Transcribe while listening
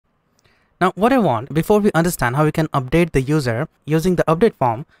Now what I want, before we understand how we can update the user using the update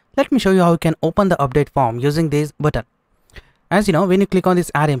form, let me show you how we can open the update form using this button. As you know, when you click on this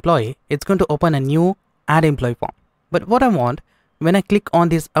add employee, it's going to open a new add employee form. But what I want, when I click on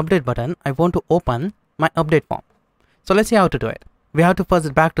this update button, I want to open my update form. So let's see how to do it. We have to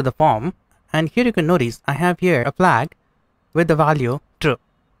first back to the form, and here you can notice I have here a flag with the value true.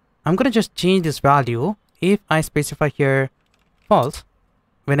 I'm going to just change this value. If I specify here false,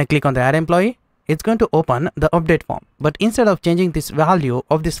 when I click on the add employee, it's going to open the update form. But instead of changing this value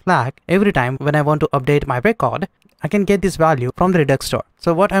of this flag every time when I want to update my record, I can get this value from the Redux store.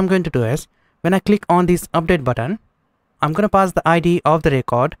 So what I'm going to do is, when I click on this update button, I'm going to pass the ID of the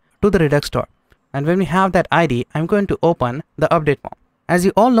record to the Redux store. And when we have that ID, I'm going to open the update form. As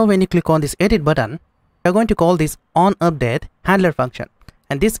you all know, when you click on this edit button, you're going to call this onUpdate handler function.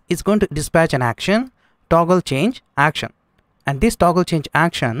 And this is going to dispatch an action, toggle change action. And this toggle change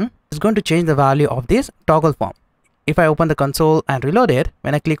action is going to change the value of this toggle form. If I open the console and reload it,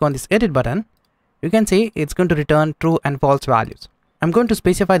 when I click on this edit button, you can see it's going to return true and false values. I'm going to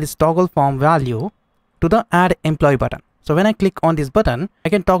specify this toggle form value to the add employee button. So when I click on this button, I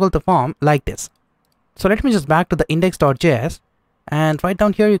can toggle the form like this. So let me just back to the index.js, and right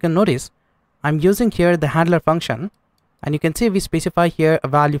down here you can notice I'm using here the handler function, and you can see we specify here a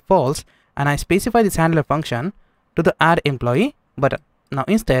value false, and I specify this handler function to the add employee button. Now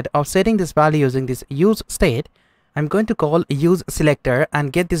instead of setting this value using this use state, I'm going to call use selector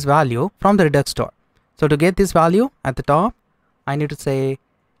and get this value from the Redux store. So to get this value at the top, I need to say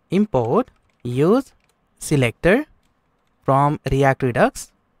import use selector from React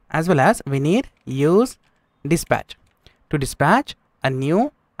Redux, as well as we need use dispatch to dispatch a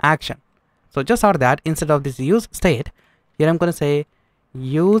new action. So just out of that, instead of this use state, here I'm going to say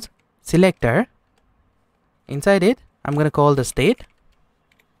use selector. Inside it, I'm going to call the state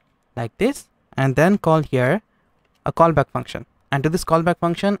like this, and then call here a callback function. And to this callback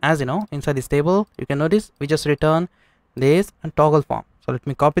function, as you know, inside this table, you can notice we just return this toggle form. So let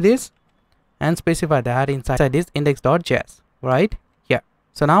me copy this and specify that inside this index.js right here.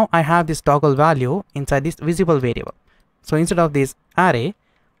 So now I have this toggle value inside this visible variable. So instead of this array,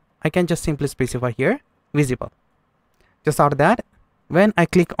 I can just simply specify here visible. Just out of that, when I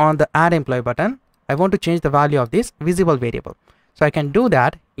click on the add employee button, I want to change the value of this visible variable. So I can do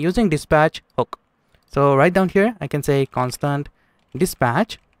that using dispatch hook. So right down here, I can say constant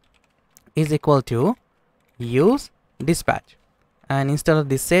dispatch is equal to use dispatch. And instead of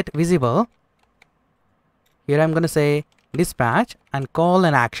this set visible, here I'm going to say dispatch and call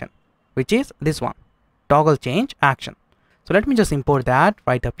an action, which is this one, toggle change action. So let me just import that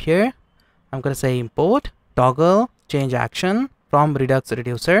right up here. I'm going to say import toggle change action from Redux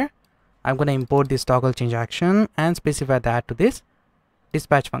reducer. I'm going to import this toggle change action and specify that to this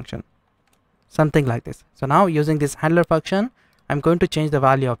dispatch function, something like this. So now using this handler function, I'm going to change the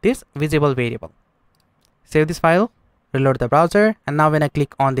value of this visible variable. Save this file, reload the browser, and now when I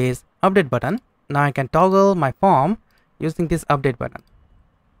click on this update button, now I can toggle my form using this update button.